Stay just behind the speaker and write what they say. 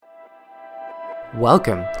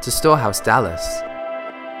Welcome to Storehouse Dallas.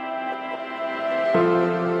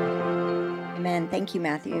 Amen. Thank you,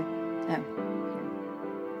 Matthew.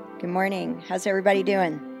 Good morning. How's everybody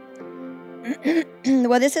doing?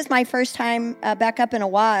 Well, this is my first time back up in a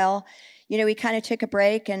while. You know, we kind of took a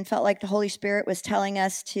break and felt like the Holy Spirit was telling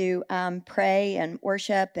us to pray and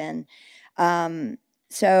worship. And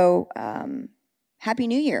so Happy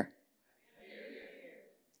New Year.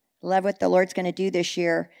 Love what the Lord's going to do this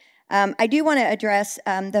year. I do want to address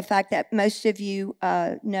the fact that most of you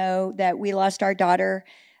know that we lost our daughter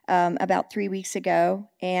about 3 weeks ago,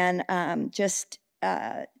 and just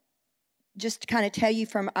kind of tell you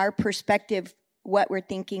from our perspective what we're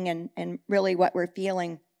thinking and really what we're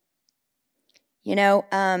feeling. You know,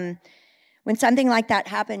 when something like that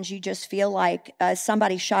happens, you just feel like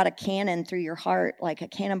somebody shot a cannon through your heart, like a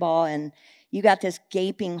cannonball, and you got this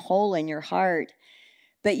gaping hole in your heart.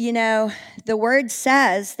 But, you know, the word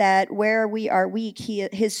says that where we are weak,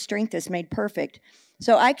 his strength is made perfect.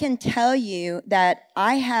 So I can tell you that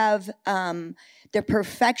I have the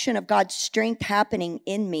perfection of God's strength happening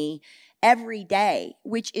in me every day,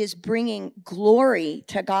 which is bringing glory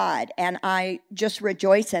to God. And I just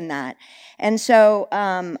rejoice in that. And so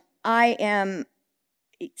I am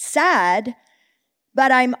sad,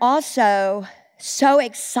 but I'm also so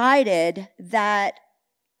excited that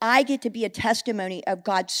I get to be a testimony of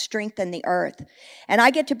God's strength in the earth. And I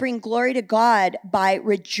get to bring glory to God by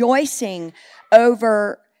rejoicing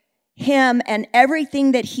over him and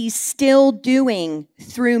everything that he's still doing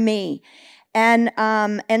through me. And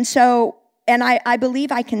I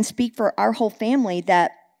believe I can speak for our whole family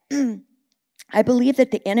that I believe that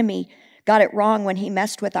the enemy got it wrong when he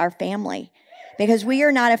messed with our family. Because we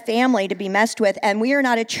are not a family to be messed with, and we are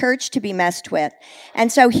not a church to be messed with.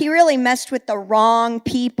 And so he really messed with the wrong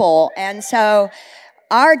people. And so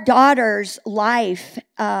our daughter's life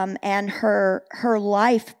and her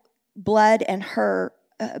life, blood, and her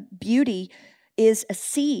beauty is a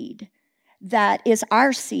seed that is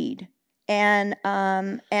our seed. And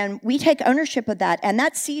we take ownership of that. And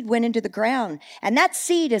that seed went into the ground. And that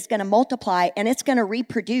seed is going to multiply, and it's going to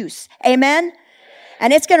reproduce. Amen?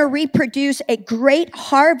 And it's going to reproduce a great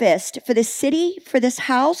harvest for the city, for this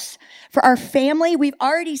house, for our family. We've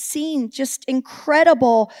already seen just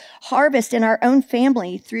incredible harvest in our own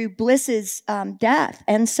family through Bliss's death.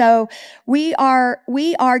 And so we are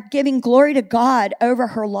giving glory to God over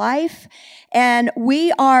her life. And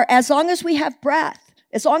we are, as long as we have breath,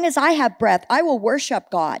 as long as I have breath, I will worship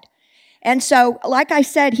God. And so, like I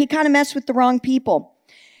said, he kind of messed with the wrong people.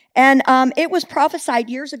 And it was prophesied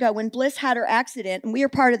years ago when Bliss had her accident, and we were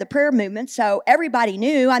part of the prayer movement, so everybody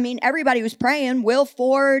knew. I mean, everybody was praying. Will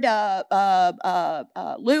Ford,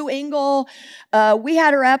 Lou Engle. We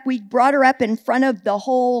had her up. We brought her up in front of the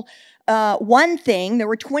whole one thing. There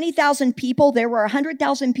were 20,000 people. There were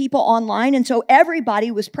 100,000 people online, and so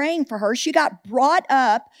everybody was praying for her. She got brought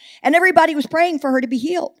up, and everybody was praying for her to be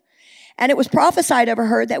healed. And it was prophesied over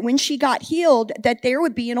her that when she got healed, that there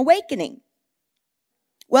would be an awakening.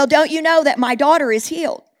 Well, don't you know that my daughter is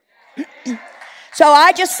healed? So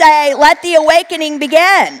I just say, let the awakening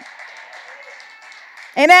begin.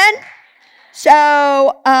 Amen?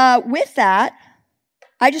 So with that,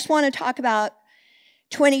 I just want to talk about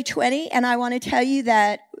 2020, and I want to tell you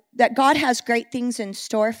that God has great things in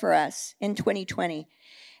store for us in 2020.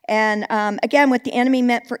 And again, what the enemy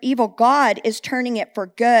meant for evil, God is turning it for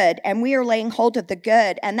good, and we are laying hold of the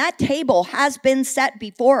good. And that table has been set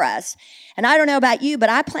before us. And I don't know about you, but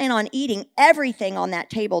I plan on eating everything on that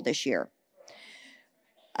table this year.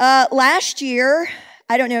 Last year,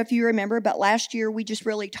 I don't know if you remember, but last year we just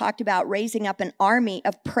really talked about raising up an army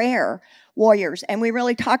of prayer warriors. And we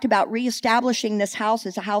really talked about reestablishing this house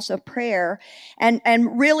as a house of prayer and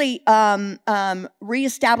really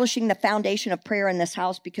reestablishing the foundation of prayer in this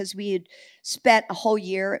house, because we had spent a whole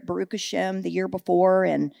year at Baruch Hashem the year before,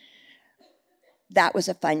 and that was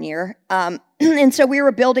a fun year. And so we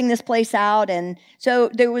were building this place out. And so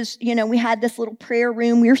there was, you know, we had this little prayer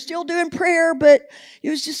room. We were still doing prayer, but it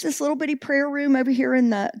was just this little bitty prayer room over here in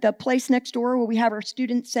the place next door where we have our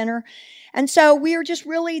student center. And so we were just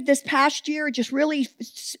really, this past year, just really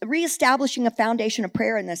reestablishing a foundation of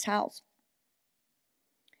prayer in this house.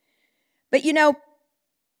 But, you know,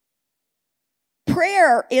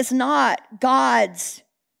 prayer is not God's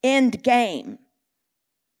end game.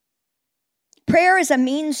 Prayer is a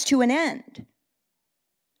means to an end.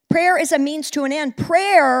 Prayer is a means to an end.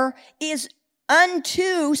 Prayer is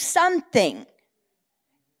unto something.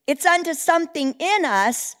 It's unto something in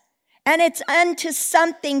us, and it's unto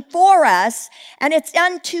something for us, and it's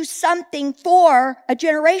unto something for a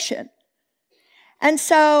generation. And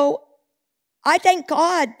so I thank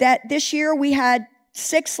God that this year we had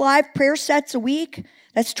 6 live prayer sets a week.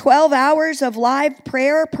 That's 12 hours of live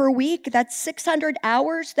prayer per week. That's 600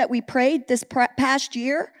 hours that we prayed this past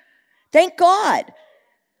year. Thank God.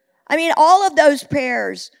 I mean, all of those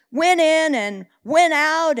prayers went in and went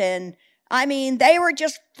out, and I mean, they were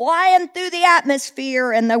just flying through the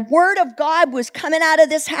atmosphere, and the word of God was coming out of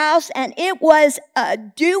this house, and it was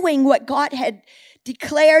doing what God had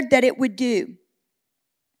declared that it would do.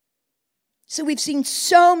 So we've seen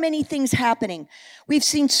so many things happening. We've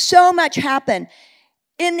seen so much happen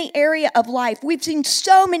in the area of life. We've seen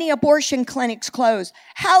so many abortion clinics close.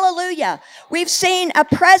 Hallelujah. We've seen a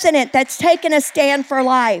president that's taken a stand for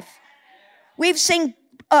life. We've seen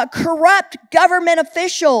corrupt government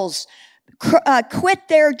officials quit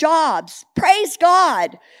their jobs. Praise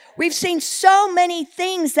God. We've seen so many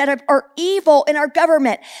things that are evil in our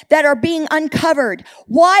government that are being uncovered.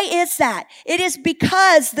 Why is that? It is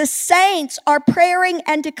because the saints are praying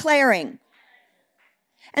and declaring.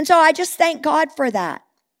 And so I just thank God for that.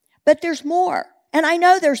 But there's more, and I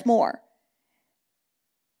know there's more.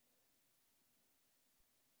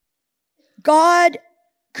 God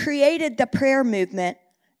created the prayer movement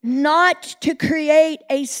not to create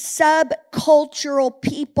a subcultural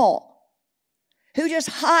people who just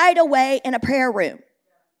hide away in a prayer room.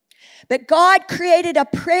 But God created a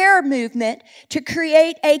prayer movement to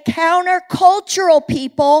create a countercultural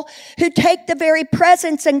people who take the very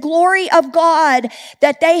presence and glory of God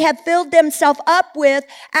that they have filled themselves up with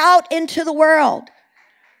out into the world.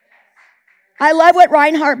 I love what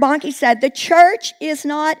Reinhard Bonnke said. The church is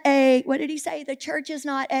not what did he say? The church is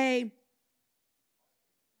not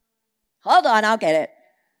hold on, I'll get it.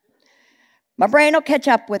 My brain will catch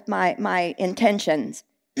up with my intentions.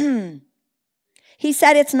 He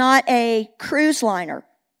said it's not a cruise liner.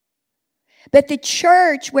 But the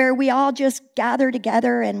church where we all just gather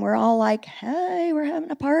together and we're all like, hey, we're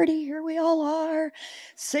having a party. Here we all are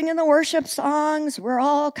singing the worship songs. We're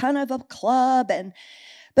all kind of a club.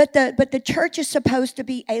 But the church is supposed to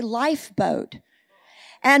be a lifeboat.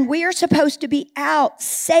 And we are supposed to be out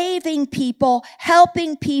saving people,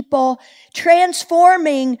 helping people,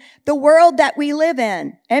 transforming the world that we live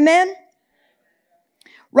in. Amen?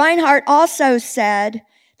 Reinhard also said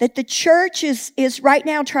that the church is right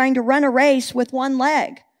now trying to run a race with one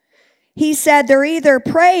leg. He said they're either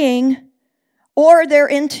praying or they're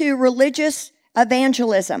into religious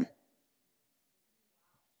evangelism.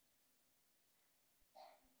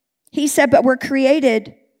 He said, but we're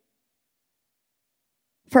created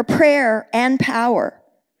for prayer and power.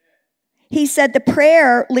 He said the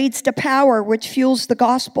prayer leads to power, which fuels the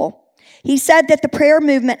gospel. He said that the prayer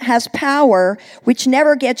movement has power, which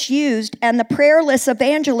never gets used, and the prayerless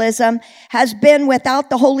evangelism has been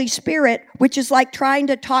without the Holy Spirit, which is like trying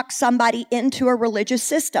to talk somebody into a religious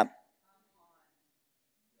system.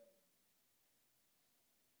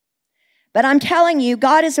 But I'm telling you,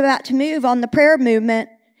 God is about to move on the prayer movement,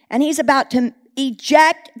 and He's about to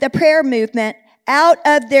eject the prayer movement out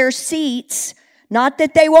of their seats. Not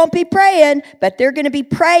that they won't be praying, but they're going to be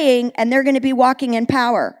praying and they're going to be walking in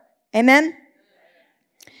power. Amen?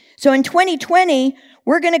 So in 2020,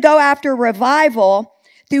 we're going to go after revival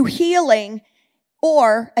through healing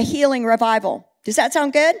or a healing revival. Does that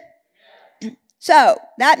sound good? So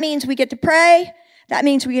that means we get to pray. That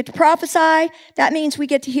means we get to prophesy. That means we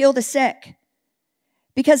get to heal the sick.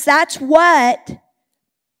 Because that's what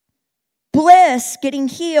Bliss getting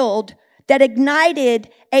healed that ignited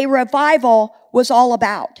a revival was all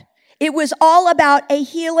about. It was all about a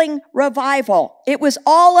healing revival. It was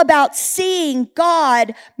all about seeing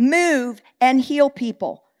God move and heal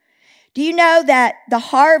people. Do you know that the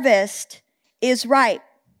harvest is ripe?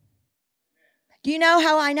 Do you know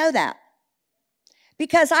how I know that?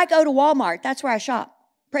 Because I go to Walmart. That's where I shop.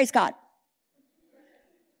 Praise God.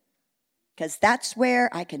 Because that's where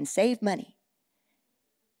I can save money.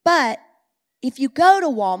 But if you go to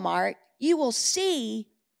Walmart, you will see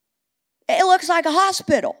it looks like a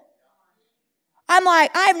hospital. I'm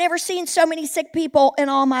like, I've never seen so many sick people in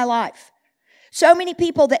all my life. So many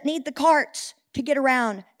people that need the carts to get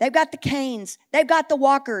around. They've got the canes. They've got the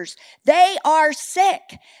walkers. They are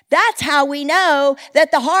sick. That's how we know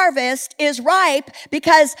that the harvest is ripe,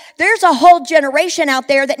 because there's a whole generation out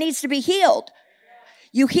there that needs to be healed.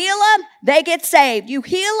 You heal them, they get saved. You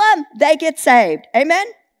heal them, they get saved. Amen?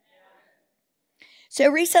 So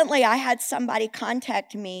recently I had somebody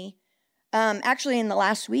contact me, actually in the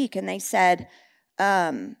last week, and they said,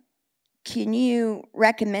 can you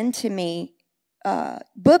recommend to me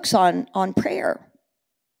books on prayer?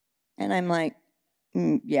 And I'm like,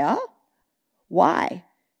 yeah? Why?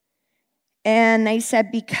 And they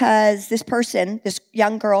said, because this person, this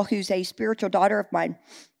young girl who's a spiritual daughter of mine,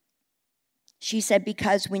 she said,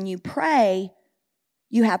 because when you pray,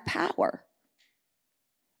 you have power.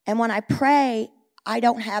 And when I pray, I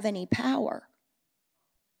don't have any power.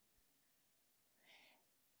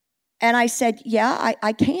 And I said, yeah,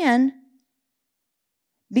 I can.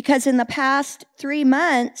 Because in the past 3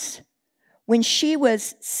 months, when she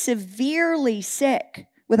was severely sick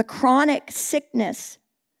with a chronic sickness,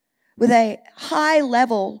 with a high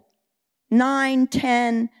level 9,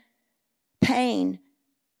 10 pain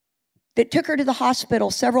that took her to the hospital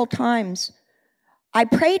several times, I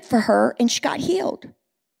prayed for her and she got healed.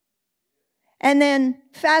 And then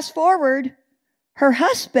fast forward, her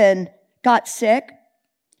husband got sick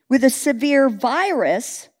with a severe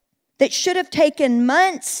virus that should have taken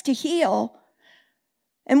months to heal.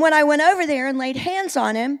 And when I went over there and laid hands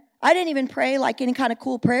on him, I didn't even pray like any kind of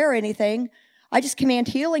cool prayer or anything. I just command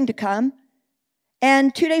healing to come.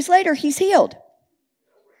 And 2 days later, he's healed.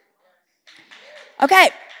 Okay.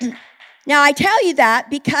 Now, I tell you that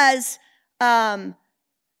because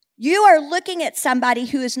you are looking at somebody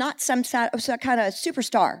who is not some kind of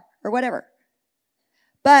superstar or whatever.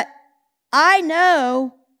 But I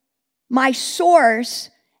know my source,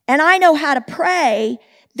 and I know how to pray.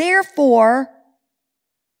 Therefore,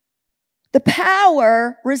 the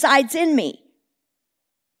power resides in me.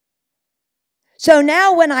 So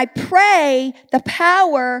now when I pray, the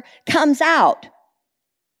power comes out.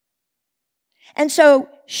 And so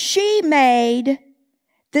she made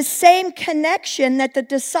the same connection that the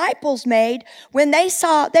disciples made when they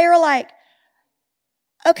saw, they were like,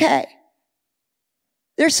 okay,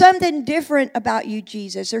 there's something different about you,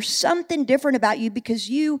 Jesus. There's something different about you because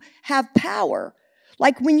you have power.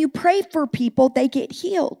 Like when you pray for people, they get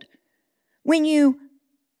healed. When you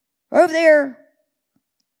are over there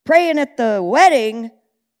praying at the wedding,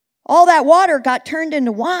 all that water got turned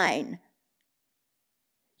into wine.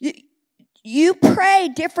 You pray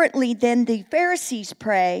differently than the Pharisees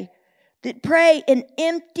pray, that pray in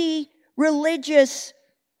empty, religious,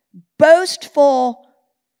 boastful,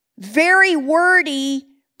 very wordy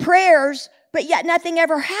prayers, but yet nothing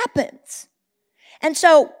ever happens. And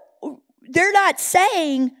so they're not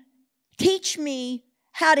saying, teach me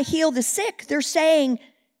how to heal the sick. They're saying,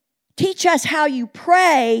 teach us how you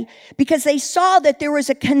pray, because they saw that there was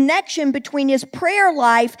a connection between his prayer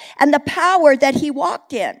life and the power that he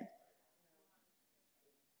walked in.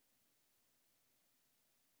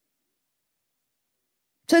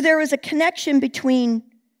 So there was a connection between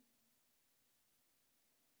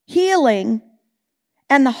healing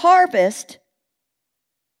and the harvest.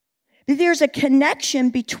 There's a connection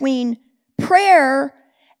between prayer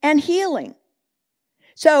and healing.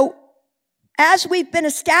 So as we've been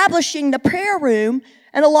establishing the prayer room,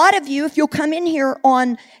 and a lot of you, if you'll come in here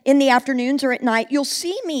in the afternoons or at night, you'll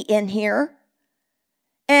see me in here.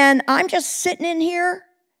 And I'm just sitting in here,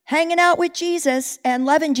 hanging out with Jesus and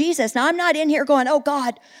loving Jesus. Now, I'm not in here going, oh,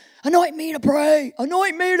 God, anoint me to pray.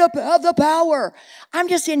 Anoint me to have the power. I'm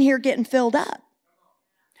just in here getting filled up.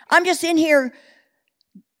 I'm just in here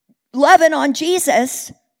loving on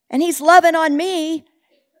Jesus, and he's loving on me.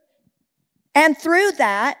 And through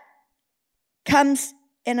that comes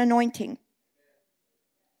an anointing.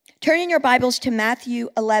 Turn in your Bibles to Matthew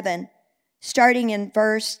 11, starting in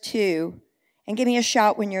verse 2, and give me a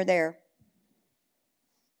shout when you're there.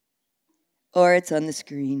 Or it's on the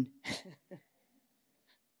screen.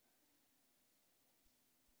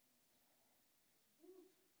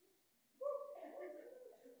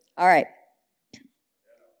 All right.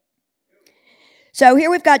 So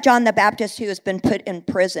here we've got John the Baptist, who has been put in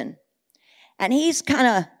prison. And he's kind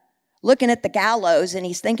of looking at the gallows, and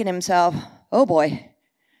he's thinking to himself, oh boy,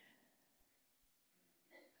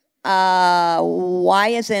 why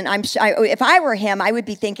isn't, if I were him, I would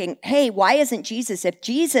be thinking, hey, why isn't Jesus, if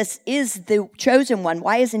Jesus is the chosen one,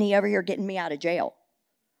 why isn't he over here getting me out of jail?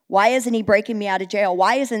 Why isn't he breaking me out of jail?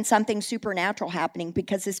 Why isn't something supernatural happening?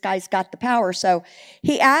 Because this guy's got the power. So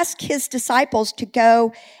he asked his disciples to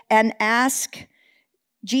go and ask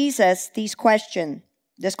Jesus this question.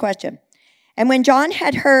 And when John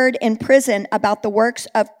had heard in prison about the works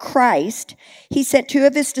of Christ, he sent 2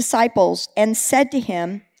 of his disciples and said to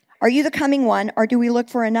him, are you the coming one, or do we look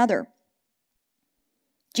for another?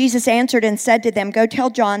 Jesus answered and said to them, go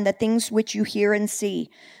tell John the things which you hear and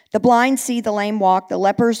see. The blind see, the lame walk, the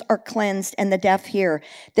lepers are cleansed, and the deaf hear.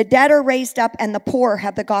 The dead are raised up, and the poor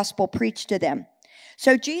have the gospel preached to them.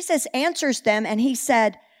 So Jesus answers them, and he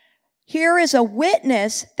said, here is a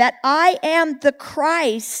witness that I am the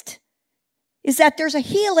Christ, is that there's a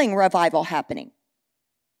healing revival happening.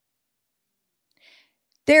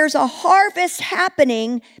 There's a harvest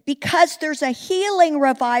happening because there's a healing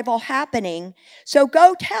revival happening. So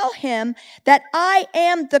go tell him that I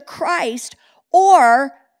am the Christ,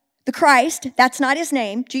 or the Christ. That's not his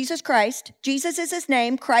name. Jesus Christ. Jesus is his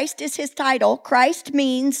name. Christ is his title. Christ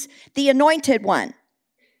means the anointed one.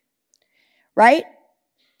 Right?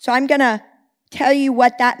 So I'm going to tell you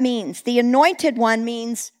what that means. The anointed one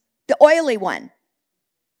means the oily one.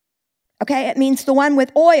 Okay? It means the one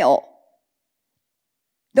with oil.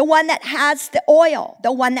 The one that has the oil.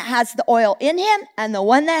 The one that has the oil in him and the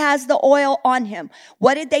one that has the oil on him.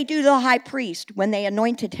 What did they do to the high priest when they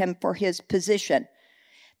anointed him for his position?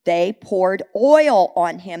 They poured oil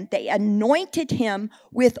on him. They anointed him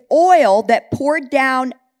with oil that poured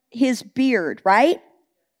down his beard, right?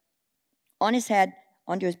 On his head,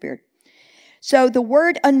 onto his beard. So the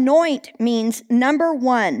word anoint means, number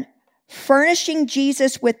one, furnishing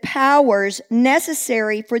Jesus with powers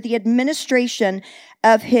necessary for the administration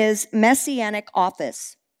of his messianic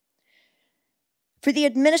office. For the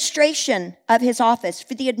administration of his office.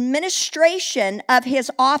 For the administration of his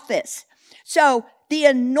office. So the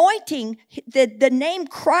anointing, the name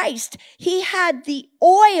Christ, he had the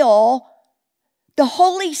oil, the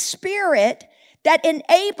Holy Spirit, that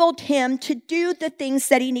enabled him to do the things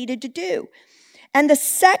that he needed to do. And the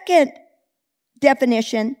second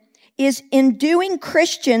definition is enduing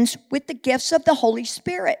Christians with the gifts of the Holy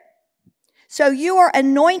Spirit. So you are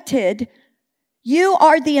anointed. You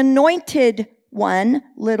are the anointed one,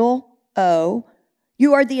 little o.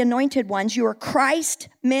 You are the anointed ones. You are Christ,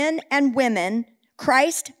 men and women.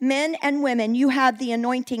 Christ, men and women. You have the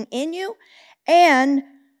anointing in you and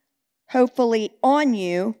hopefully on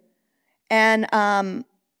you. And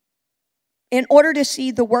in order to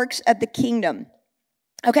see the works of the kingdom.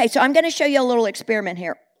 Okay, so I'm going to show you a little experiment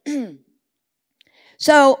here.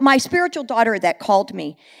 So my spiritual daughter that called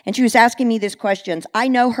me, and she was asking me these questions, I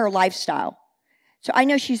know her lifestyle. So I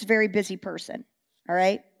know she's a very busy person, all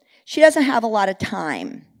right? She doesn't have a lot of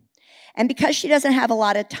time. And because she doesn't have a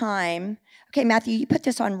lot of time, okay, Matthew, you put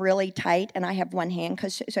this on really tight, and I have one hand.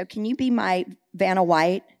 So can you be my Vanna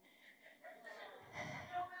White?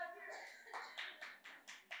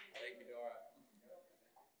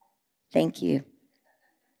 Thank you.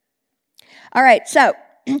 All right, so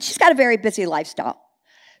she's got a very busy lifestyle.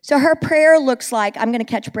 So her prayer looks like, I'm going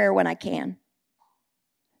to catch prayer when I can.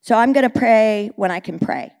 So I'm going to pray when I can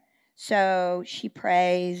pray. So she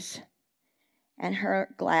prays, and her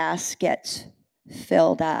glass gets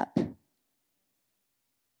filled up.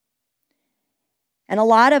 And a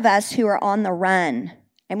lot of us who are on the run,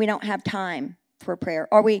 and we don't have time for prayer,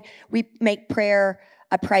 or we make prayer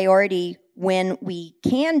a priority when we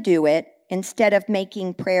can do it, instead of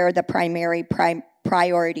making prayer the primary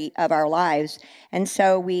priority of our lives. And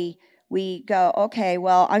so we go, okay,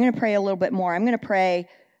 well, I'm going to pray a little bit more. I'm going to pray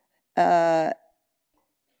 30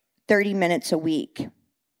 minutes a week.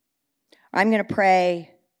 I'm going to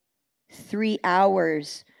pray 3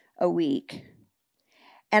 hours a week.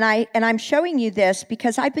 And I'm showing you this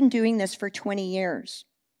because I've been doing this for 20 years.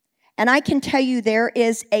 And I can tell you there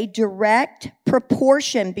is a direct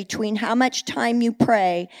proportion between how much time you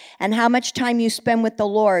pray and how much time you spend with the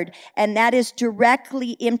Lord. And that is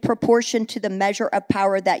directly in proportion to the measure of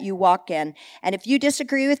power that you walk in. And if you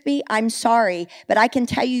disagree with me, I'm sorry. But I can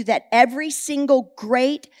tell you that every single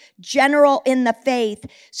great general in the faith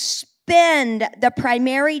spend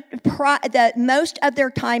the most of their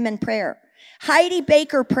time in prayer. Heidi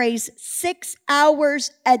Baker prays 6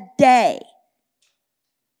 hours a day.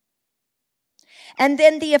 And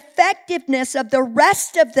then the effectiveness of the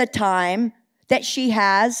rest of the time that she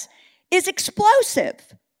has is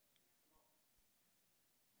explosive.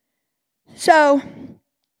 So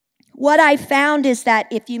what I found is that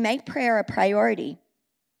if you make prayer a priority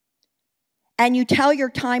and you tell your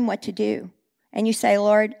time what to do, and you say,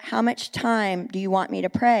 Lord, how much time do you want me to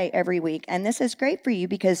pray every week? And this is great for you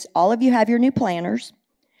because all of you have your new planners,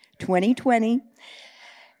 2020.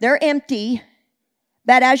 They're empty.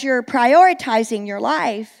 But as you're prioritizing your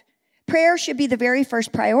life, prayer should be the very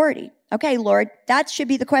first priority. Okay, Lord, that should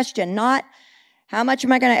be the question, not how much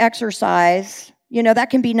am I going to exercise? That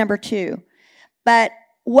can be number 2. But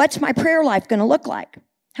what's my prayer life going to look like?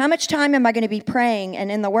 How much time am I going to be praying and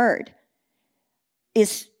in the Word?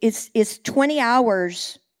 Is 20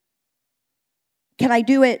 hours, can I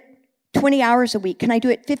do it 20 hours a week? Can I do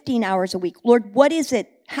it 15 hours a week? Lord, what is it?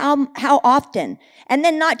 How often? And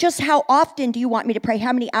then not just how often do you want me to pray,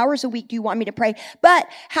 how many hours a week do you want me to pray, but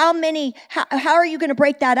how are you going to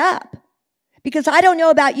break that up? Because I don't know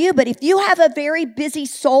about you, but if you have a very busy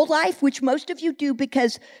soul life, which most of you do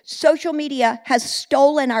because social media has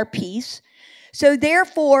stolen our peace, so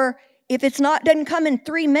therefore, if it's not, doesn't come in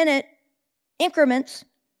 3-minute increments,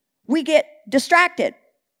 we get distracted.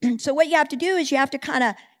 So what you have to do is you have to kind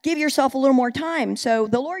of give yourself a little more time. So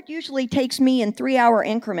the Lord usually takes me in 3-hour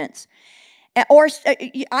increments. Or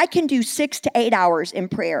I can do 6 to 8 hours in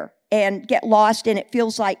prayer and get lost, and it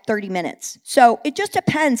feels like 30 minutes. So it just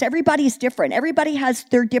depends. Everybody's different. Everybody has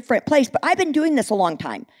their different place. But I've been doing this a long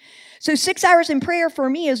time. So 6 hours in prayer for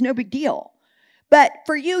me is no big deal. But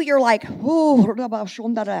for you, you're like, oh,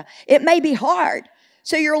 it may be hard.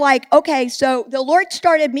 So you're like, okay, so the Lord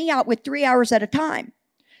started me out with 3 hours at a time.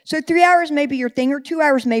 So 3 hours may be your thing, or 2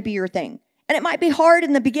 hours may be your thing. And it might be hard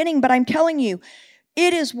in the beginning, but I'm telling you,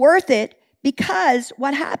 it is worth it, because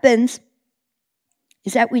what happens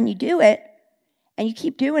is that when you do it, and you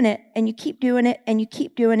keep doing it, and you keep doing it, and you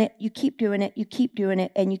keep doing it, you keep doing it, you keep doing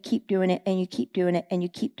it, and you keep doing it, and you keep doing it, and you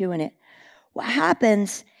keep doing it, what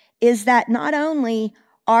happens is that not only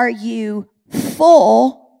are you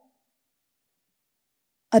full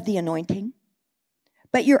of the anointing,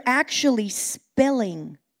 but you're actually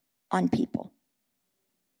spilling on people.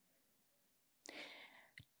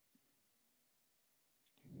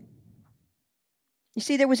 You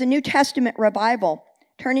see, there was a New Testament revival.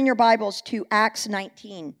 Turn in your Bibles to Acts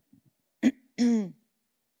 19. And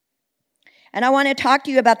I want to talk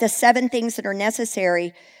to you about the 7 things that are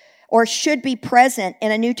necessary or should be present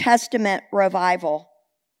in a New Testament revival.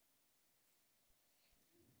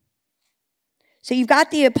 So you've got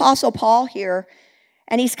the Apostle Paul here,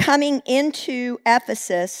 and he's coming into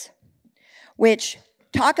Ephesus, which,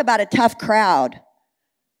 talk about a tough crowd.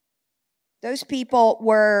 Those people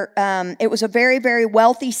were, it was a very, very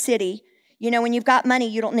wealthy city. You know, when you've got money,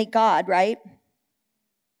 you don't need God, right?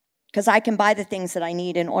 Because I can buy the things that I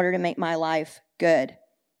need in order to make my life good.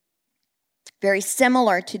 Very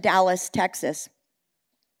similar to Dallas, Texas.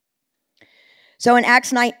 So in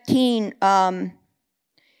Acts 19,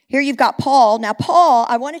 here you've got Paul. Now, Paul,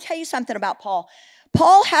 I want to tell you something about Paul.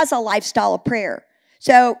 Paul has a lifestyle of prayer.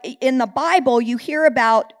 So in the Bible, you hear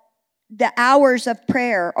about the hours of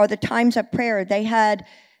prayer or the times of prayer. They had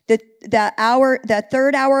the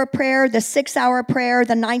 3rd hour of prayer, the 6th hour of prayer,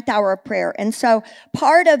 the 9th hour of prayer. And so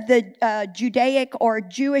part of the Judaic or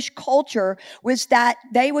Jewish culture was that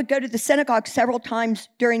they would go to the synagogue several times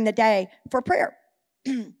during the day for prayer.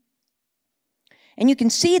 And you can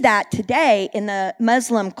see that today in the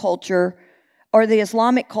Muslim culture or the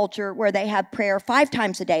Islamic culture, where they have prayer 5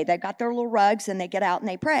 times a day. They've got their little rugs and they get out and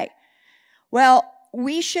they pray. Well,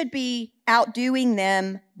 we should be outdoing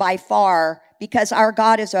them by far, because our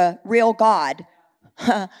God is a real God.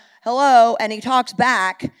 Hello, and he talks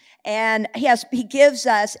back, and he gives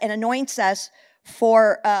us and anoints us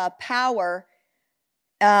for power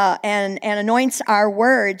and anoints our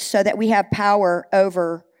words so that we have power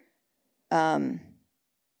over the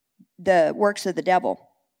works of the devil.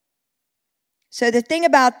 So the thing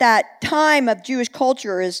about that time of Jewish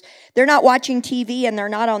culture is they're not watching TV and they're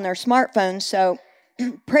not on their smartphones, so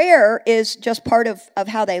prayer is just part of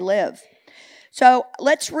how they live. So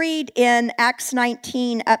let's read in Acts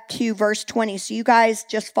 19 up to verse 20. So you guys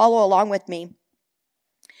just follow along with me.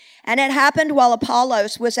 And it happened while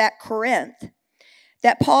Apollos was at Corinth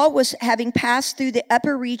that Paul, was having passed through the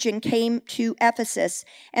upper region, came to Ephesus.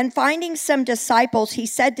 And finding some disciples, he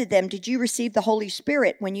said to them, "Did you receive the Holy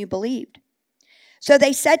Spirit when you believed?" So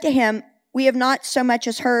they said to him, "We have not so much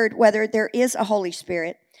as heard whether there is a Holy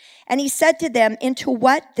Spirit." And he said to them, "Into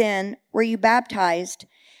what then were you baptized?"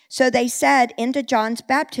 So they said, "Into John's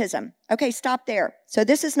baptism." Okay, stop there. So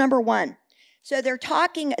this is number 1. So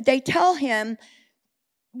they tell him,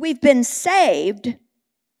 we've been saved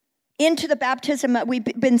into the baptism, we've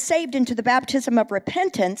been saved into the baptism of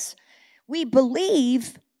repentance. We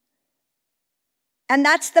believe, and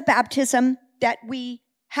that's the baptism that we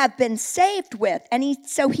have been saved with. And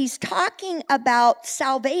he's talking about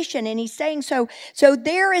salvation, and he's saying, so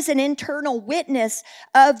there is an internal witness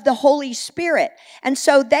of the Holy Spirit. And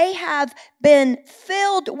so they have been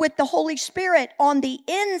filled with the Holy Spirit on the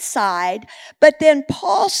inside. But then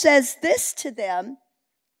Paul says this to them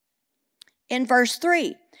in verse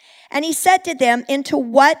 3. And he said to them, "Into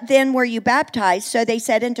what then were you baptized?" So they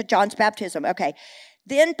said, "Into John's baptism." Okay.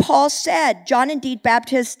 Then Paul said, "John indeed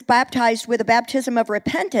baptized with a baptism of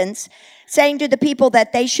repentance, saying to the people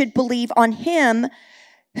that they should believe on him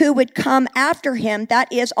who would come after him,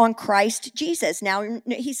 that is, on Christ Jesus." Now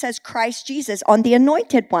he says Christ Jesus, on the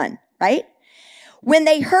anointed one, right? When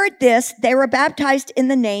they heard this, they were baptized in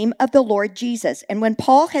the name of the Lord Jesus. And when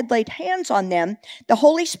Paul had laid hands on them, the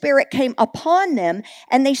Holy Spirit came upon them,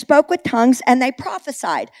 and they spoke with tongues, and they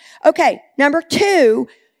prophesied. Okay, number 2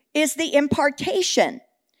 is the impartation.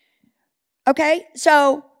 Okay,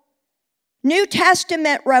 so New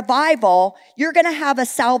Testament revival, you're going to have a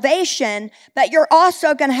salvation, but you're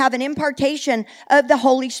also going to have an impartation of the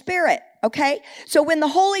Holy Spirit. Okay? So when the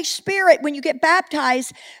Holy Spirit, when you get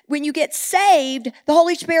baptized, when you get saved, the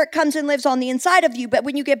Holy Spirit comes and lives on the inside of you. But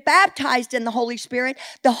when you get baptized in the Holy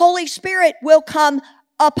Spirit will come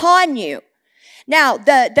upon you. Now,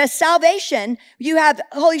 the salvation, you have the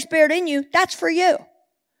Holy Spirit in you, that's for you.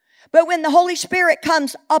 But when the Holy Spirit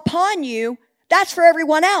comes upon you, that's for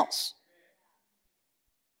everyone else.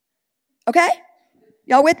 Okay?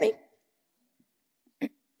 Y'all with me?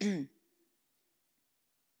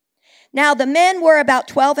 Now the men were about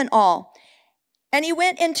 12 in all. And he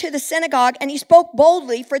went into the synagogue and he spoke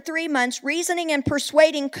boldly for 3 months, reasoning and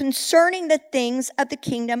persuading concerning the things of the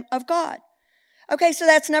kingdom of God. Okay, so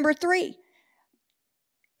that's number 3.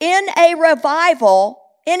 In a revival,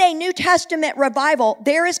 in a New Testament revival,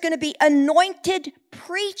 there is going to be anointed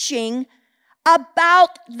preaching about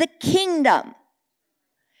the kingdom.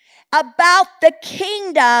 About the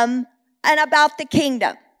kingdom and about the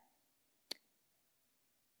kingdom.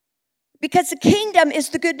 Because the kingdom is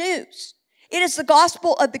the good news. It is the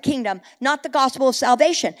gospel of the kingdom, not the gospel of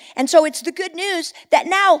salvation. And so it's the good news that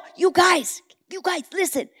now, you guys,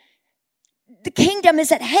 listen. The kingdom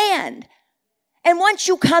is at hand. And once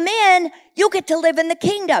you come in, you get to live in the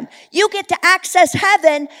kingdom. You get to access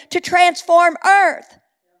heaven to transform earth.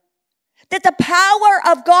 That the power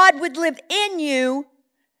of God would live in you,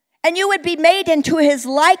 and you would be made into his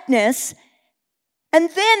likeness. And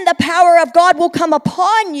then the power of God will come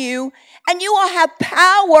upon you, and you will have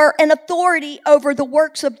power and authority over the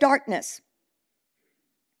works of darkness.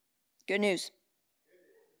 Good news.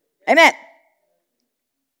 Amen.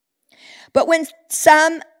 But when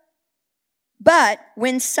some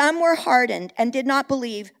were hardened and did not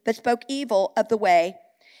believe, but spoke evil of the way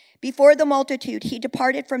before the multitude, he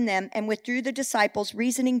departed from them and withdrew the disciples,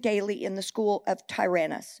 reasoning daily in the school of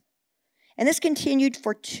Tyrannus. And this continued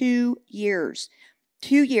for 2 years.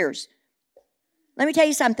 2 years. Let me tell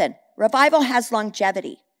you something. Revival has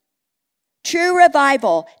longevity. True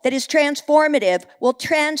revival that is transformative will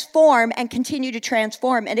transform and continue to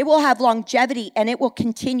transform, and it will have longevity, and it will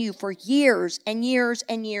continue for years and years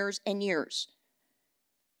and years and years.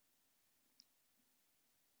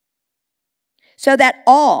 So that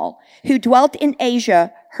all who dwelt in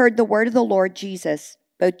Asia heard the word of the Lord Jesus,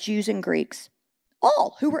 both Jews and Greeks.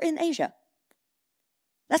 All who were in Asia.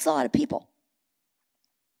 That's a lot of people.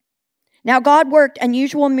 Now God worked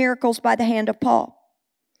unusual miracles by the hand of Paul,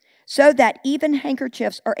 so that even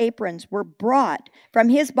handkerchiefs or aprons were brought from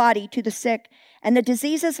his body to the sick, and the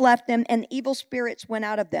diseases left them, and evil spirits went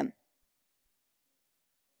out of them.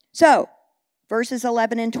 So, verses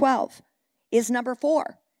 11 and 12 is number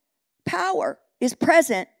 4. Power is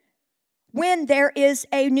present when there is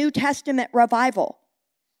a New Testament revival.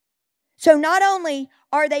 So not only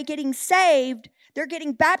are they getting saved, they're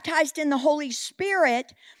getting baptized in the Holy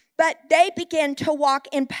Spirit, but they begin to walk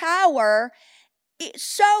in power,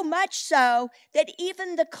 so much so that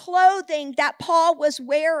even the clothing that Paul was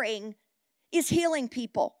wearing is healing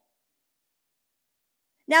people.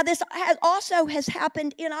 Now, this also has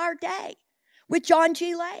happened in our day with John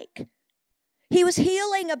G. Lake. He was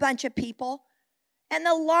healing a bunch of people, and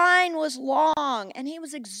the line was long, and he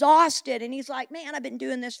was exhausted, and he's like, man, I've been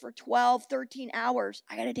doing this for 12, 13 hours.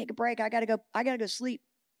 I got to take a break. I got to go sleep.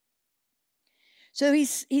 So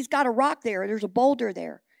he's got a rock there. There's a boulder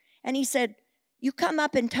there. And he said, you come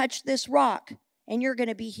up and touch this rock, and you're going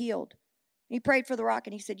to be healed. He prayed for the rock,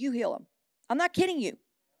 and he said, you heal him. I'm not kidding you.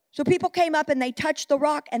 So people came up, and they touched the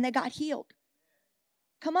rock, and they got healed.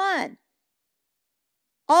 Come on.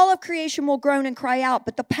 All of creation will groan and cry out,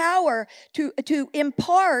 but the power to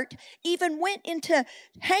impart even went into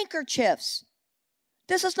handkerchiefs.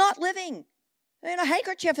 This is not living. I mean, a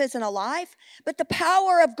handkerchief isn't alive, but the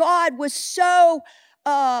power of God was so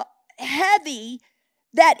heavy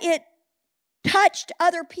that it touched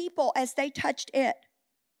other people as they touched it.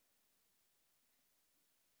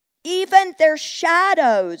 Even their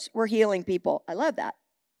shadows were healing people. I love that.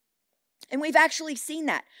 And we've actually seen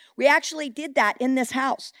that. We actually did that in this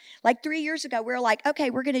house. Like 3 years ago, we were like, okay,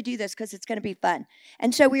 we're going to do this because it's going to be fun.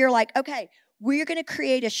 And so we were like, okay, we're going to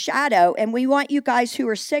create a shadow, and we want you guys who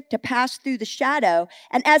are sick to pass through the shadow.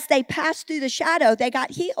 And as they passed through the shadow, they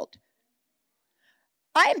got healed.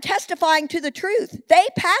 I am testifying to the truth. They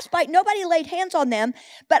passed by, nobody laid hands on them,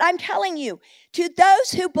 but I'm telling you, to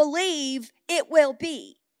those who believe, it will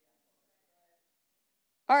be.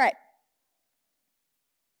 All right.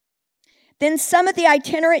 Then some of the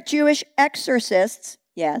itinerant Jewish exorcists,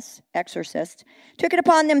 took it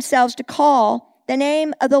upon themselves to call the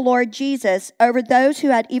name of the Lord Jesus over those who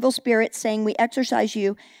had evil spirits, saying, we exorcise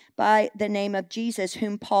you by the name of Jesus,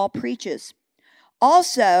 whom Paul preaches.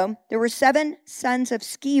 Also, there were 7 sons of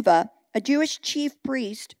Sceva, a Jewish chief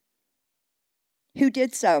priest, who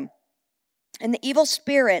did so. And the evil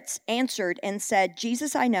spirits answered and said,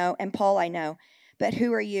 Jesus I know, and Paul I know, but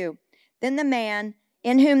who are you? Then the man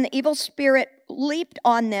in whom the evil spirit leaped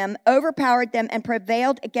on them, overpowered them, and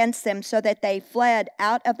prevailed against them, so that they fled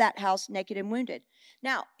out of that house naked and wounded.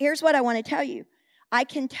 Now, here's what I want to tell you. I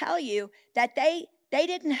can tell you that they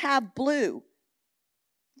didn't have blue.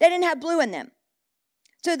 They didn't have blue in them.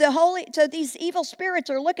 So these evil spirits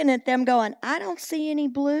are looking at them going, I don't see any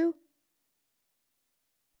blue.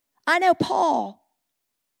 I know Paul.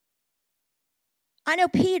 I know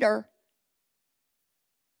Peter.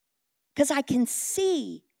 Because I can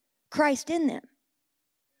see Christ in them.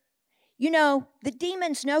 You know, the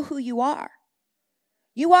demons know who you are.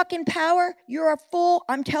 You walk in power, you're a fool.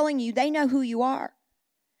 I'm telling you, they know who you are.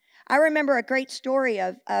 I remember a great story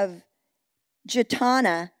of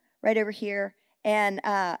Jatana right over here and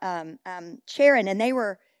Sharon, and they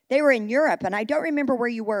were in Europe, and I don't remember where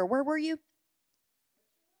you were. Where were you?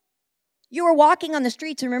 You were walking on the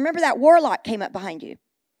streets, and remember that warlock came up behind you.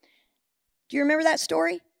 Do you remember that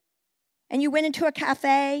story? And you went into a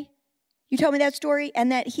cafe. You told me that story, and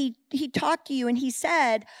that he talked to you, and he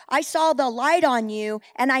said, I saw the light on you,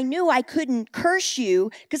 and I knew I couldn't curse you,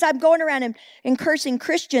 because I'm going around and cursing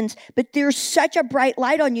Christians, but there's such a bright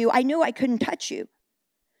light on you, I knew I couldn't touch you.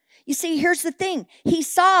 You see, here's the thing. He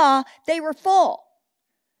saw they were full.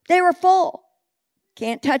 They were full.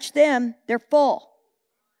 Can't touch them. They're full.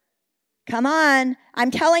 Come on.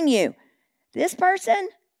 I'm telling you, this person,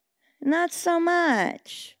 not so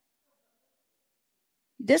much.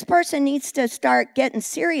 This person needs to start getting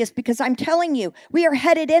serious, because I'm telling you, we are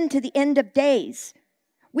headed into the end of days.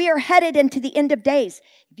 We are headed into the end of days.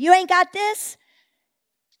 If you ain't got this,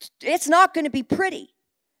 it's not going to be pretty.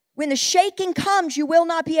 When the shaking comes, you will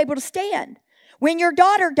not be able to stand. When your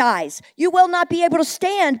daughter dies, you will not be able to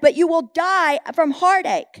stand, but you will die from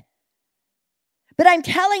heartache. But I'm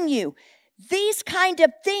telling you, these kind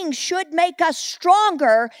of things should make us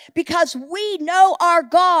stronger, because we know our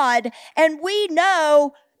God and we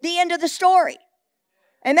know the end of the story.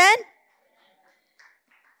 Amen?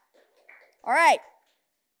 All right.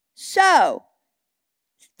 So,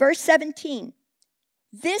 verse 17.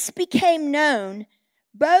 This became known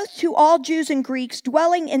both to all Jews and Greeks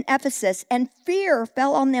dwelling in Ephesus, and fear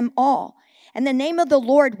fell on them all. And the name of the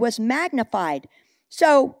Lord was magnified.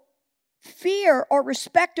 So, fear or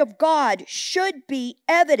respect of God should be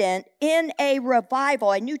evident in a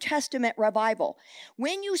revival, a New Testament revival.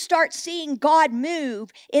 When you start seeing God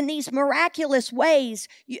move in these miraculous ways,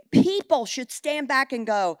 people should stand back and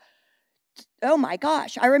go, oh my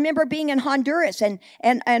gosh. I remember being in Honduras, and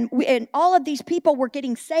all of these people were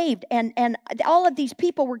getting saved, and all of these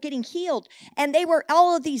people were getting healed, and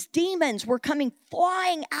all of these demons were coming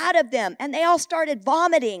flying out of them, and they all started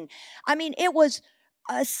vomiting. I mean, it was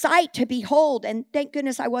a sight to behold, and thank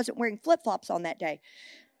goodness I wasn't wearing flip-flops on that day.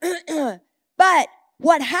 But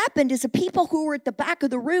what happened is the people who were at the back of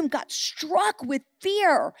the room got struck with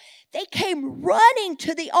fear. They came running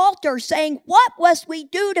to the altar saying, what must we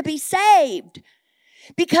do to be saved?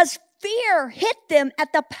 Because fear hit them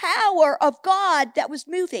at the power of God that was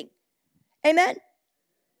moving. Amen?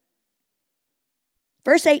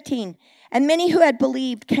 Verse 18, and many who had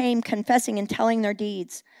believed came confessing and telling their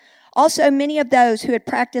deeds. Also, many of those who had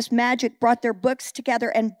practiced magic brought their books together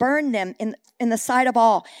and burned them in the sight of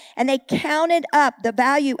all. And they counted up the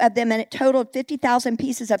value of them, and it totaled 50,000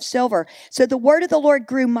 pieces of silver. So the word of the Lord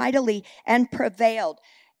grew mightily and prevailed.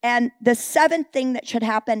 And the 7th thing that should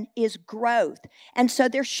happen is growth. And so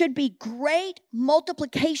there should be great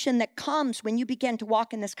multiplication that comes when you begin to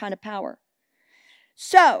walk in this kind of power.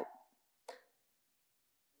 So,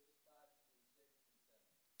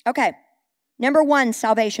 okay. Number 1,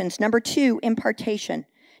 salvations. Number 2, impartation.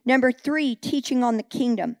 Number 3, teaching on the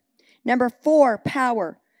kingdom. Number 4,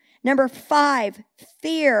 power. Number 5,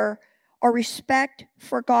 fear or respect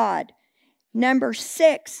for God. Number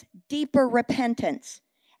 6, deeper repentance.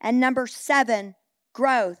 And number 7,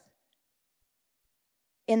 growth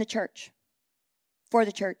in the church, for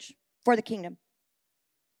the kingdom.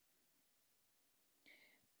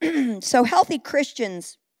 So healthy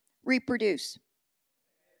Christians reproduce.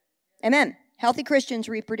 Amen. Healthy Christians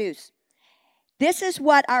reproduce. This is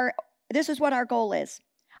what our goal is.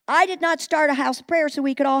 I did not start a house of prayer so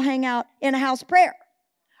we could all hang out in a house of prayer.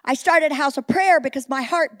 I started a house of prayer because my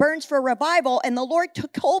heart burns for revival, and the Lord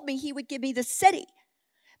told me He would give me the city.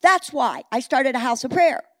 That's why I started a house of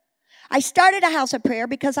prayer. I started a house of prayer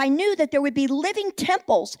because I knew that there would be living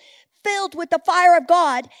temples filled with the fire of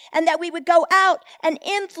God, and that we would go out and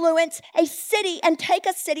influence a city and take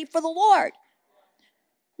a city for the Lord.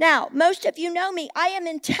 Now, most of you know me. I am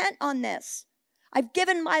intent on this. I've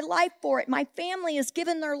given my life for it. My family has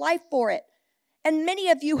given their life for it. And many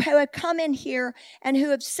of you who have come in here and who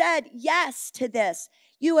have said yes to this,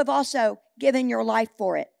 you have also given your life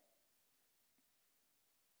for it.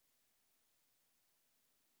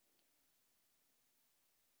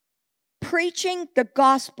 Preaching the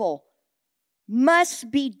gospel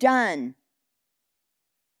must be done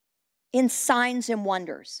in signs and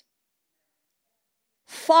wonders,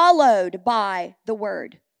 followed by the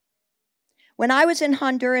word. When I was in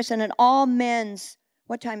Honduras and an all men's,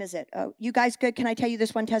 what time is it? Oh, you guys good? Can I tell you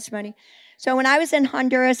this one testimony? So when I was in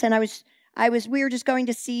Honduras and we were just going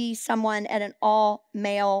to see someone at an all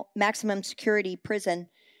male maximum security prison.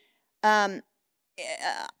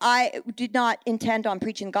 I did not intend on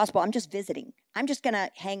preaching the gospel. I'm just visiting. I'm just going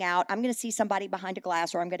to hang out. I'm going to see somebody behind a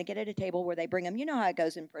glass, or I'm going to get at a table where they bring them. You know how it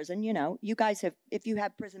goes in prison. You know, you guys have, if you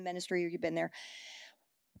have prison ministry or you've been there.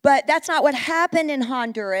 But that's not what happened in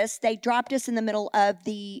Honduras. They dropped us in the middle of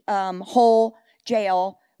the whole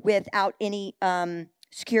jail without any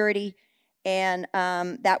security. And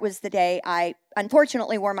that was the day I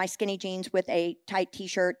unfortunately wore my skinny jeans with a tight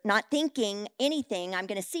T-shirt, not thinking anything, I'm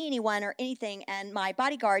going to see anyone or anything. And my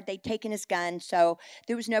bodyguard, they'd taken his gun, so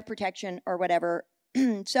there was no protection or whatever.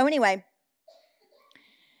 So anyway,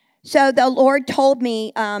 so the Lord told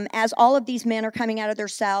me, as all of these men are coming out of their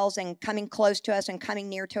cells and coming close to us and coming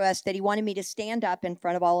near to us, that he wanted me to stand up in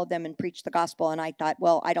front of all of them and preach the gospel. And I thought,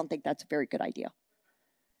 well, I don't think that's a very good idea.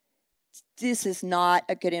 This is not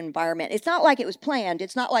a good environment. It's not like it was planned.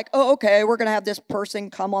 It's not like, oh, okay, we're going to have this person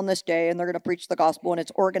come on this day and they're going to preach the gospel and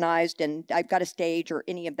it's organized and I've got a stage or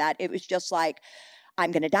any of that. It was just like,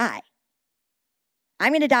 I'm going to die.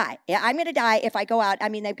 I'm going to die. Yeah, I'm going to die if I go out. I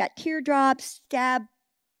mean, they've got teardrops, stab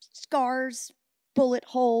scars, bullet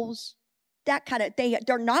holes, that kind of,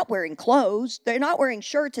 they're not wearing clothes. They're not wearing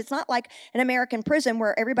shirts. It's not like an American prison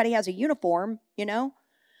where everybody has a uniform, you know?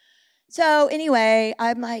 So anyway,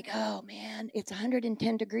 I'm like, oh man, it's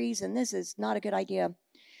 110 degrees and this is not a good idea.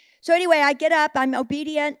 So anyway, I get up, I'm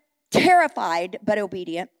obedient, terrified, but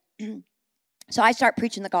obedient. So I start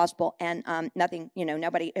preaching the gospel and nothing, you know,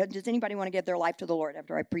 nobody, does anybody want to give their life to the Lord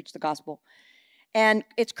after I preach the gospel? And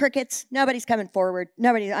it's crickets, nobody's coming forward,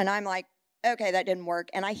 nobody, and I'm like, okay, that didn't work.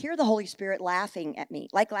 And I hear the Holy Spirit laughing at me.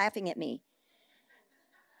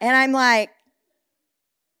 And I'm like,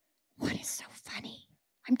 what is so funny?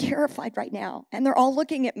 I'm terrified right now. And they're all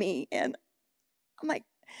looking at me. And I'm like,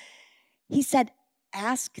 he said,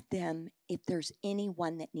 ask them if there's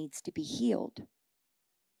anyone that needs to be healed.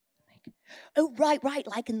 I'm like, oh, right,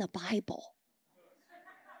 like in the Bible.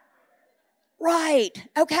 Right,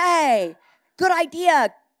 okay, good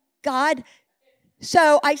idea, God.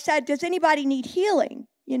 So I said, does anybody need healing?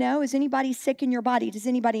 You know, is anybody sick in your body? Does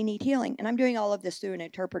anybody need healing? And I'm doing all of this through an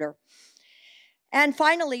interpreter. And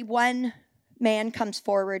finally, one man comes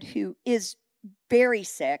forward who is very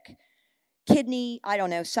sick, kidney, I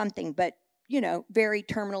don't know, something, but, you know, very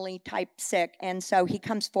terminally type sick. And so he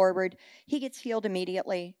comes forward, he gets healed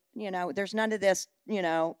immediately. You know, there's none of this, you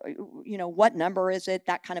know, what number is it?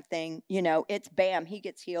 That kind of thing. You know, it's bam, he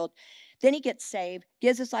gets healed. Then he gets saved,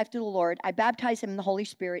 gives his life to the Lord. I baptize him in the Holy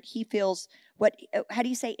Spirit. He feels what, how do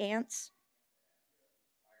you say ants?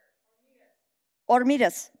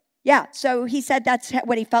 Hormigas. Yeah, so he said that's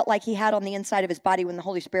what he felt like he had on the inside of his body when the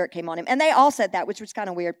Holy Spirit came on him. And they all said that, which was kind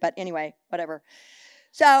of weird, but anyway, whatever.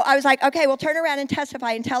 So I was like, okay, we'll turn around and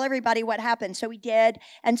testify and tell everybody what happened. So we did.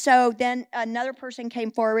 And so then another person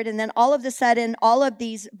came forward, and then all of a sudden, all of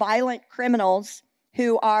these violent criminals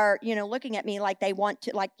who are, you know, looking at me like they want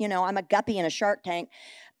to, like, you know, I'm a guppy in a Shark Tank,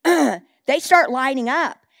 they start lining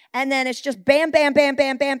up. And then it's just bam, bam, bam,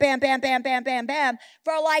 bam, bam, bam, bam, bam, bam, bam, bam.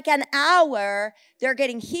 For like an hour, they're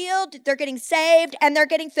getting healed, they're getting saved, and they're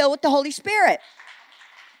getting filled with the Holy Spirit.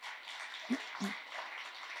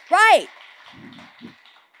 Right.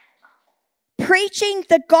 Preaching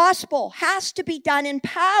the gospel has to be done in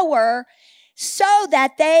power so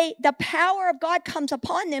that the power of God comes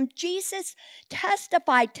upon them. Jesus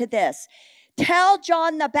testified to this. Tell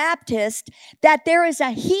John the Baptist that there is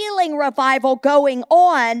a healing revival going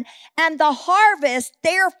on and the harvest,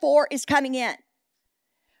 therefore, is coming in.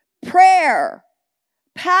 Prayer,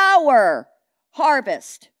 power,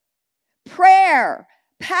 harvest. Prayer,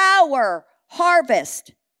 power,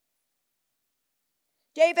 harvest.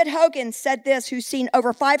 David Hogan said this, who's seen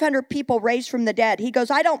over 500 people raised from the dead. He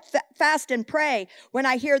goes, I don't fast and pray when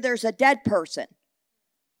I hear there's a dead person.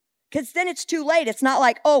 Because then it's too late. It's not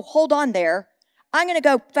like, oh, hold on there. I'm going to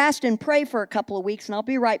go fast and pray for a couple of weeks and I'll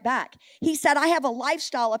be right back. He said, I have a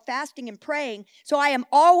lifestyle of fasting and praying, so I am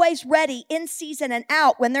always ready in season and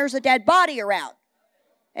out when there's a dead body around.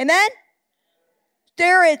 Amen?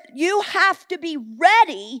 You have to be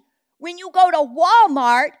ready when you go to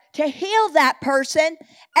Walmart to heal that person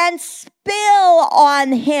and spill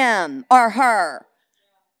on him or her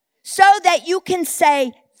so that you can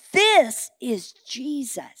say, this is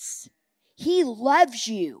Jesus. He loves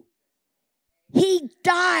you. He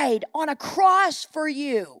died on a cross for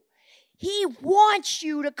you. He wants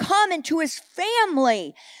you to come into his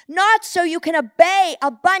family, not so you can obey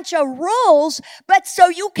a bunch of rules, but so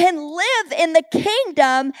you can live in the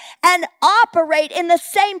kingdom and operate in the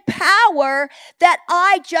same power that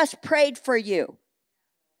I just prayed for you.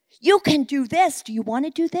 You can do this. Do you want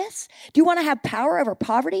to do this? Do you want to have power over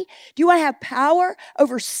poverty? Do you want to have power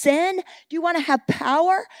over sin? Do you want to have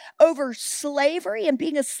power over slavery and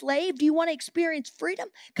being a slave? Do you want to experience freedom?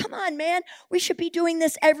 Come on, man. We should be doing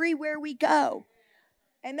this everywhere we go.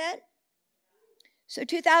 Amen? So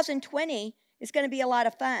 2020 is going to be a lot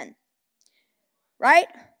of fun. Right?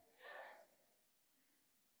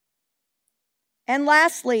 And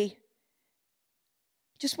lastly,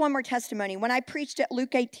 just one more testimony. When I preached at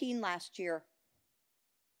Luke 18 last year,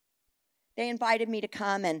 they invited me to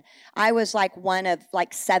come, and I was like one of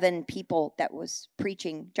like 7 people that was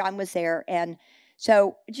preaching. John was there, and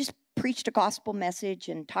so just preached a gospel message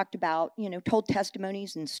and talked about, told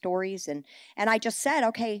testimonies and stories, and I just said,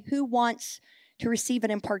 okay, who wants to receive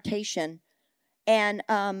an impartation? And,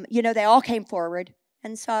 they all came forward,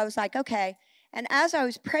 and so I was like, okay. And as I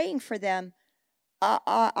was praying for them,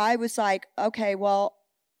 I was like, okay, well,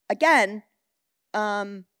 again,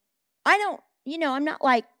 I'm not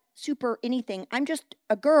like super anything. I'm just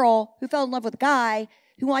a girl who fell in love with a guy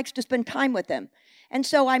who likes to spend time with him. And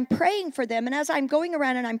so I'm praying for them. And as I'm going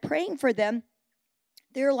around and I'm praying for them,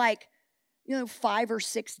 they're like, 5 or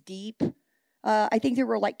 6 deep. I think there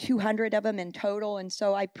were like 200 of them in total. And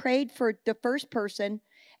so I prayed for the first person,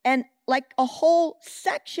 and like a whole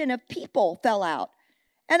section of people fell out.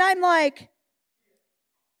 And I'm like,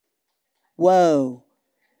 whoa.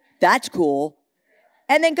 That's cool.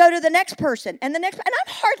 And then go to the next person and the next, and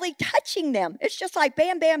I'm hardly touching them. It's just like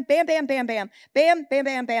bam, bam, bam, bam, bam, bam, bam, bam,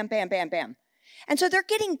 bam, bam, bam, bam, bam. And so they're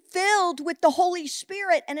getting filled with the Holy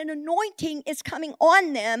Spirit, and an anointing is coming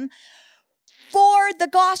on them for the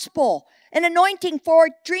gospel, an anointing for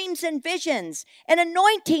dreams and visions, an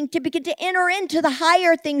anointing to begin to enter into the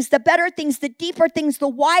higher things, the better things, the deeper things, the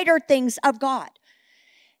wider things of God.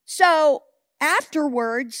 So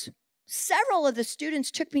afterwards, several of the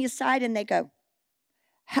students took me aside and they go,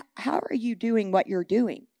 how are you doing what you're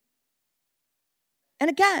doing? And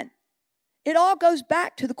again, it all goes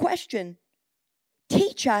back to the question,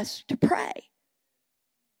 teach us to pray.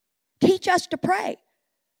 Teach us to pray.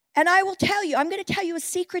 And I will tell you, I'm going to tell you a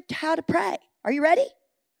secret to how to pray. Are you ready?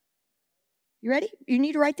 You ready? You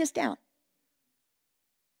need to write this down.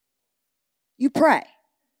 You pray.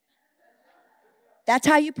 That's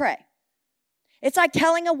how you pray. It's like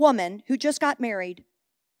telling a woman who just got married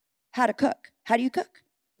how to cook. How do you cook?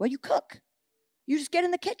 Well, you cook. You just get in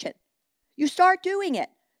the kitchen. You start doing it.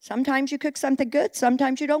 Sometimes you cook something good.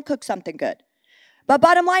 Sometimes you don't cook something good. But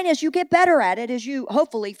bottom line is you get better at it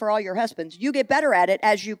hopefully for all your husbands, you get better at it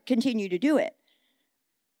as you continue to do it.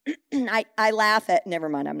 I laugh at, never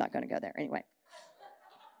mind, I'm not going to go there anyway.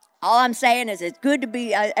 All I'm saying is it's good to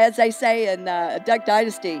be, as they say in Duck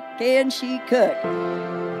Dynasty, can she cook?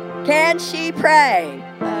 Can she pray?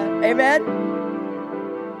 Amen?